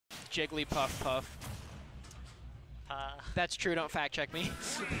Jigglypuff Puff. That's true, don't fact check me.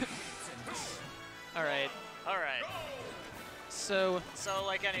 Alright. Alright. So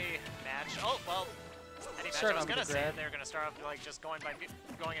like any match, any match I was gonna say they're gonna start off like just going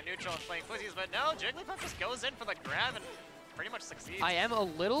in neutral and playing footsies, but no, Jigglypuff just goes in for the grab and pretty much succeeds. I am a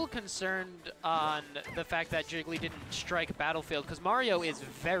little concerned on the fact that Jiggly didn't strike Battlefield, because Mario is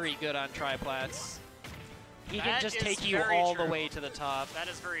very good on triplats. He can just take you all the way to the top. That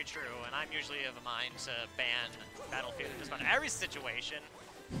is very true, and I'm usually of a mind to ban Battlefield in just about every situation,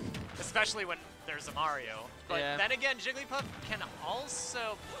 especially when there's a Mario. But then again, Jigglypuff can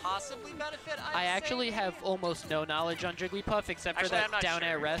also possibly benefit, I actually have almost no knowledge on Jigglypuff, except for that down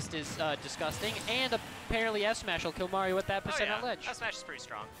air rest is disgusting, and apparently F Smash will kill Mario with that percent on ledge. F Smash is pretty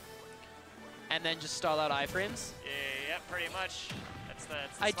strong. And then just stall out iframes? Yeah, pretty much. That's the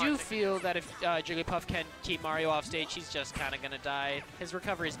I do feel that if Jigglypuff can keep Mario off stage, he's just kind of going to die. His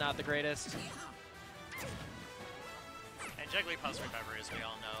recovery is not the greatest. And Jigglypuff's recovery, as we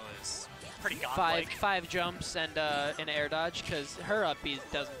all know, is pretty godlike. Five jumps and an air dodge, because her up B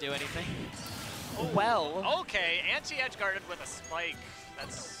doesn't do anything. Well. Okay, anti-edge guarded with a spike.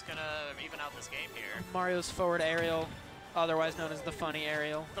 That's going to even out this game here. Mario's forward aerial, otherwise known as the funny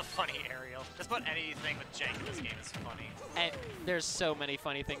aerial. The funny aerial. Just about anything with jank in this game is funny. And there's so many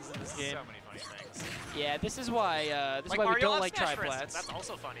funny things in this game. So many funny things. Yeah, this is why we don't like triplats. That's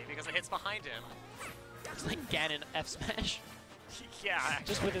also funny because it hits behind him. It's like Ganon F Smash. Yeah, actually.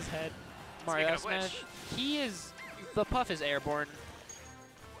 Just with his head. Mario F Smash. The Puff is airborne.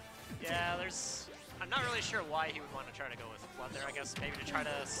 Yeah, I'm not really sure why he would want to try to go with Flood there. I guess maybe to try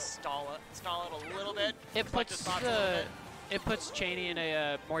to stall it a little bit. It puts Cheney in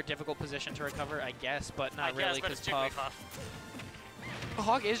a more difficult position to recover, I guess, but not really because Puff.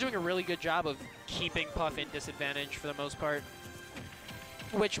 Hawk is doing a really good job of keeping Puff in disadvantage for the most part,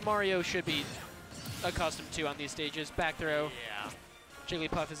 which Mario should be accustomed to on these stages. Back throw. Yeah.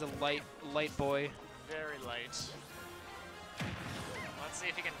 Jigglypuff is a light boy. Very light. Let's see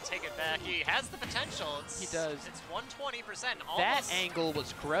if he can take it back. He has the potential. He does. It's 120%. That angle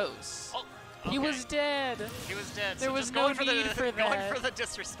was gross. Oh, okay. He was dead. He was dead. There was no need for that. Going for the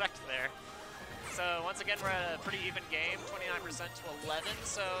disrespect there. So once again, we're at a pretty even game, 29% to 11.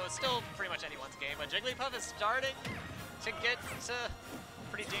 So still pretty much anyone's game. But Jigglypuff is starting to get to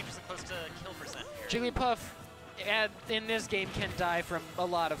pretty dangerously close to kill percent here. Jigglypuff, in this game, can die from a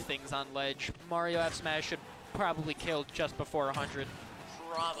lot of things on ledge. Mario F Smash should probably kill just before 100.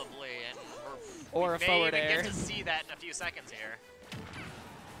 Probably, and or a forward air. We may even get to see that in a few seconds here.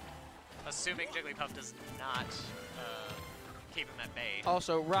 Assuming Jigglypuff does not keep him at bay.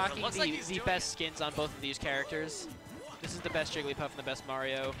 Also, rocking the best skins on both of these characters. This is the best Jigglypuff and the best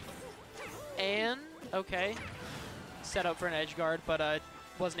Mario. And, okay, set up for an edge guard, but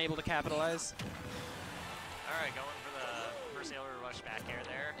wasn't able to capitalize. All right, going for the first air rush back air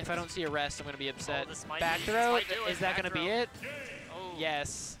there. If I don't see a rest, I'm going to be upset. Oh, back throw, is that going to be it? Oh.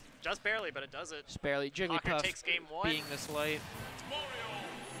 Yes. Just barely, but it does it. Just barely. Jigglypuff takes game 1. being this light.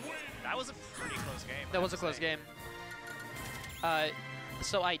 That was a pretty close game. That was a close game.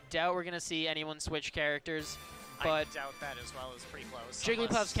 So I doubt we're going to see anyone switch characters. But I doubt that as well. It was pretty close.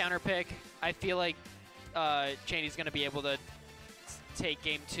 Jigglypuff's counter pick, I feel like Cheney's going to be able to take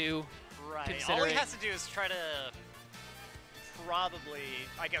game 2. Right. All he has to do is try to probably,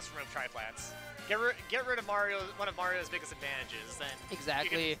 I guess, remove tri-flats. Get rid of one of Mario's biggest advantages. Then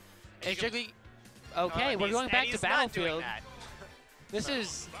exactly. Okay, we're going back to Battlefield. This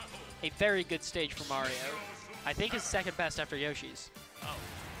is a very good stage for Mario. I think his second best after Yoshi's.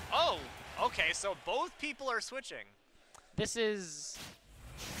 Oh, okay. So both people are switching. This is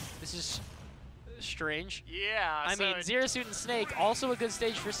strange. Yeah. I mean, Zero Suit and Snake, also a good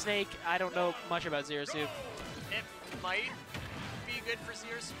stage for Snake. I don't know much about Zero Suit. It might be good for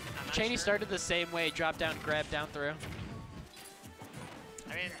Zero Suit. Cheney started the same way, drop down, grab, down throw.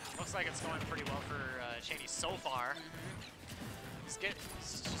 I mean, looks like it's going pretty well for Cheney so far. He's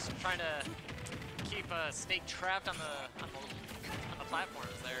just trying to keep Snake trapped on the platforms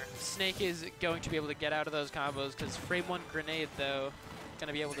there. Snake is going to be able to get out of those combos because frame 1 grenade, though, going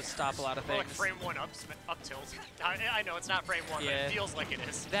to be able to stop a lot of things. Like frame 1 up tilt. I know it's not frame 1, but it feels like it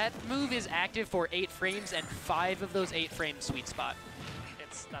is. That move is active for 8 frames, and 5 of those 8 frames sweet spot.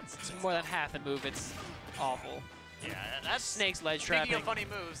 It's more than half the move. It's awful. Yeah, that's Snake's ledge trapping. Speaking of funny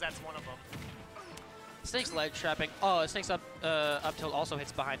moves, that's one of them. Snake's ledge trapping. Oh, Snake's up tilt also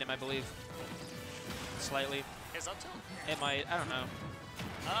hits behind him, I believe. Slightly. His up tilt? It might. I don't know.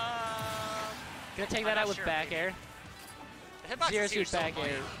 Gonna take that out with back air. Zero Suit back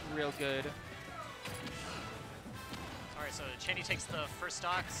air, real good. Alright, Alright, so Cheney takes the first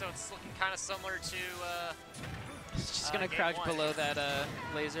stock, so it's looking kind of similar to It's just going to crouch below that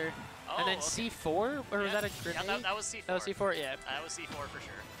laser. Oh, and then okay. C4? Or was that a grenade? Yeah, that was C4. That was C4, yeah. That was C4 for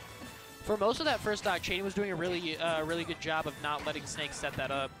sure. For most of that first stock, Cheney was doing a really good job of not letting Snake set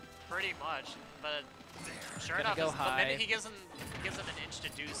that up. Pretty much, but sure Gonna enough, go the minute high. he gives him an inch to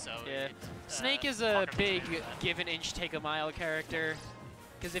do so. Yeah. Snake is a big give an inch, take a mile character.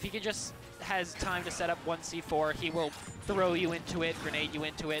 Because if he can just has time to set up one C4, he will throw you into it, grenade you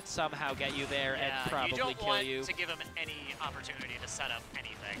into it, somehow get you there, and probably kill you. You don't want to give him any opportunity to set up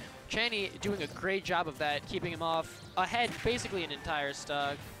anything. Cheney doing a great job of that, keeping him off ahead basically an entire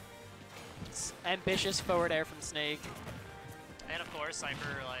stock. It's ambitious forward air from Snake. And of course,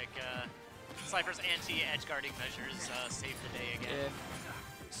 Cypher, Cypher's anti-edge guarding measures saved the day again. Yeah.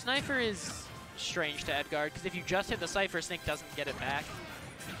 Sniper is strange to edge guard, because if you just hit the Cypher, Snake doesn't get it back.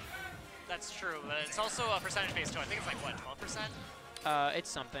 That's true, but it's also a percentage based too. I think it's like, what, 12%? It's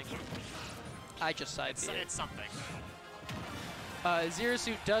something. I just side beat it. It's something. Zero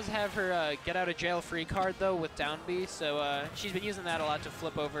Suit does have her get out of jail free card though with down B, so she's been using that a lot to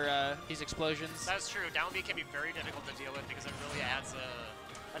flip over these explosions. That's true. Down B can be very difficult to deal with because it really adds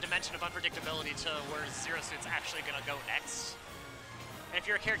a dimension of unpredictability to where Zero Suit's actually going to go next. And if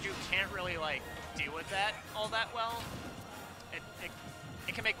you're a character who can't really deal with that all that well,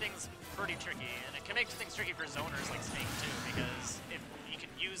 it can make things pretty tricky, and it can make things tricky for zoners like Snake too, because if you can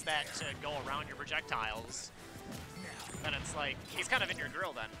use that to go around your projectiles, then it's like, he's kind of in your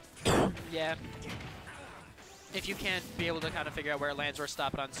grill then. Yeah. If you can't be able to kind of figure out where it lands or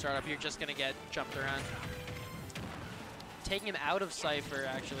stop it on startup, you're just going to get jumped around. Taking him out of Cypher,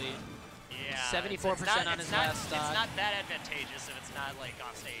 actually. Yeah. 74% on his last stock. It's not that advantageous if it's not,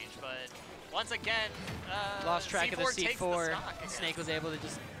 off stage, but once again, lost track C4 of the C4. Takes Snake was able to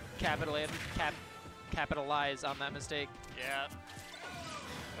just capitalize on that mistake. Yeah.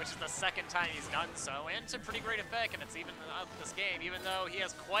 Which is the second time he's done so, and to pretty great effect, and it's even up this game, even though he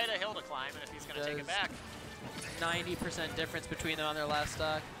has quite a hill to climb, and if he's going to take it back. 90% difference between them on their last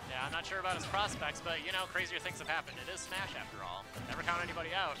stock. Yeah, I'm not sure about his prospects, but, crazier things have happened. It is Smash, after all. Never count anybody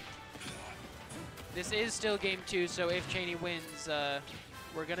out. This is still game 2, so if Cheney wins,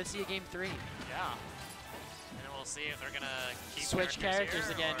 we're going to see a game 3. Yeah. And we'll see if they're going to keep switch characters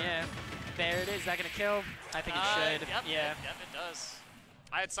again, yeah. There it is. Is that going to kill? I think it should. Yep, yeah. Yep, it does.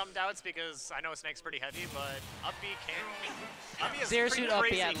 I had some doubts because I know Snake's pretty heavy, but up B can. Up B is Zero pretty Suit up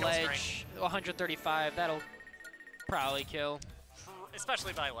crazy B at kill ledge, 135. That'll probably kill.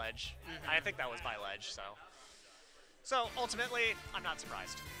 Especially by ledge. I think that was by ledge, so. So ultimately, I'm not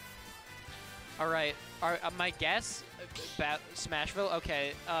surprised. All right. My guess, Smashville.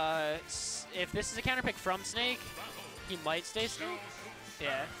 Okay. If this is a counter pick from Snake, he might stay Snake.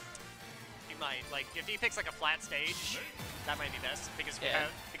 Yeah. He might. If he picks a flat stage, that might be best because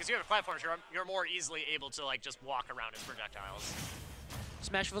you have platforms. You're more easily able to just walk around his projectiles.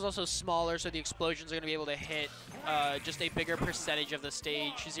 Smashville's also smaller, so the explosions are going to be able to hit just a bigger percentage of the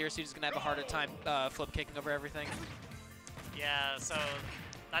stage. Zero Suit is going to have a harder time flip kicking over everything. Yeah. So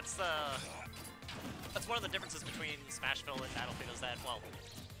that's one of the differences between Smashville and Battlefield is that, well,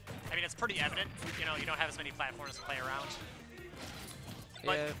 I mean, it's pretty evident. You don't have as many platforms to play around.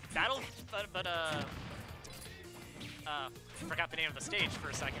 But yeah. Forgot the name of the stage for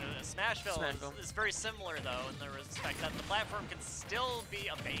a second. Smashville is very similar though, in the respect that the platform can still be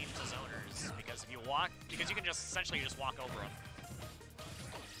a bane to zoners because if you can just essentially walk over them.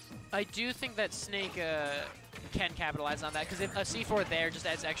 I do think that Snake can capitalize on that because if a C4 there just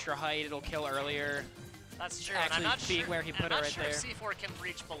adds extra height, it'll kill earlier. That's true. Actually, and I'm not being sure, where he put her right there. I'm not sure if C4 can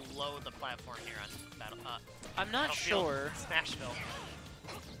reach below the platform here on I'm not sure. Smashville.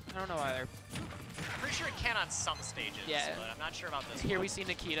 I don't know either. I'm pretty sure it can on some stages, but I'm not sure about this Here one. we see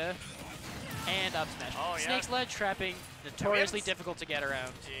Nikita and up smash. Oh, yeah. Snake's ledge trapping, notoriously difficult to get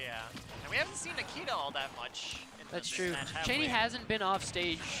around. Yeah, and we haven't seen Nikita all that much. That's true. Cheney hasn't been off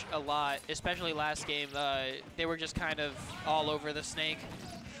stage a lot, especially last game. They were just kind of all over the Snake.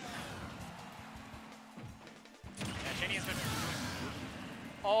 Yeah, Cheney has been...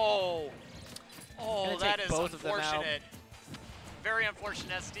 Oh, that is unfortunate. Very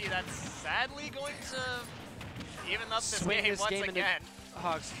unfortunate, SD. That's sadly going to even up this game once again.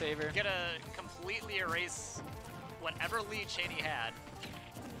 Hog's favor. Gonna completely erase whatever lead Cheney had,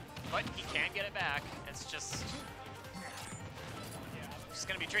 but he can get it back. It's just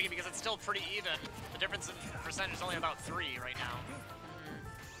gonna be tricky because it's still pretty even. The difference in percentage is only about 3 right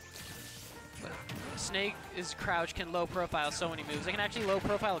now. Snake's crouch can low profile so many moves. They can actually low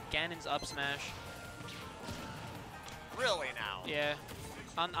profile Ganon's up smash. Really now? Yeah.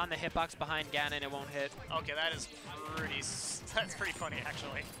 On the hitbox behind Ganon, it won't hit. Okay, that is That's pretty funny,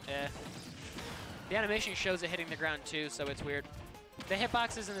 actually. Yeah. The animation shows it hitting the ground too, so it's weird. The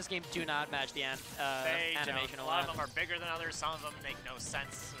hitboxes in this game do not match the animation a lot. A lot of them are bigger than others. Some of them make no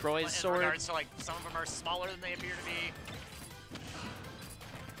sense. Roy's in sword. regards to, like, some of them are smaller than they appear to be.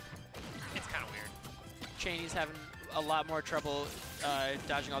 It's kind of weird. Cheney's having a lot more trouble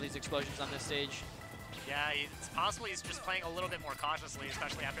dodging all these explosions on this stage. Yeah, it's possible he's just playing a little bit more cautiously,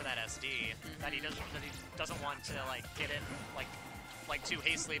 especially after that SD. That he doesn't want to like get in like too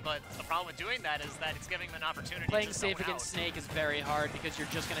hastily. But the problem with doing that is that it's giving him an opportunity. Playing safe against Snake is very hard because you're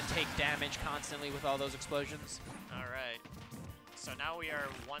just going to take damage constantly with all those explosions. All right. So now we are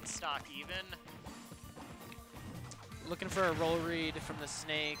one stock even. Looking for a roll read from the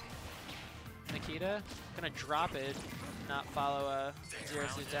Snake. Nikita gonna drop it, not follow Zero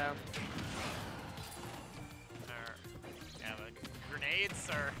Suit down. Yeah, but grenades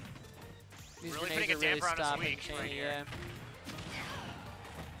are These really grenades putting a damper on his week Cheney, right here.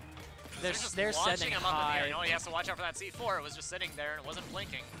 Yeah. They're launching setting him high. up in the air. No, he has to watch out for that C4. It was just sitting there and it wasn't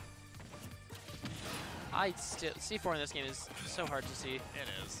blinking. C4 in this game is so hard to see. It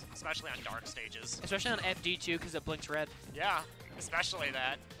is, especially on dark stages. Especially on FD2 because it blinks red. Yeah, especially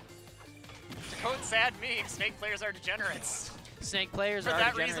that. To quote sad meme, Snake players are degenerates. Snake players For are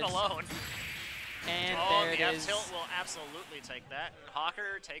that degenerates. reason alone. And oh, there the it is. F-tilt will absolutely take that. And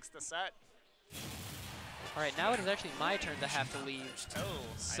Hawker takes the set. All right, now it is actually my turn to have to leave. Oh,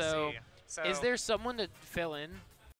 so I see. So is there someone to fill in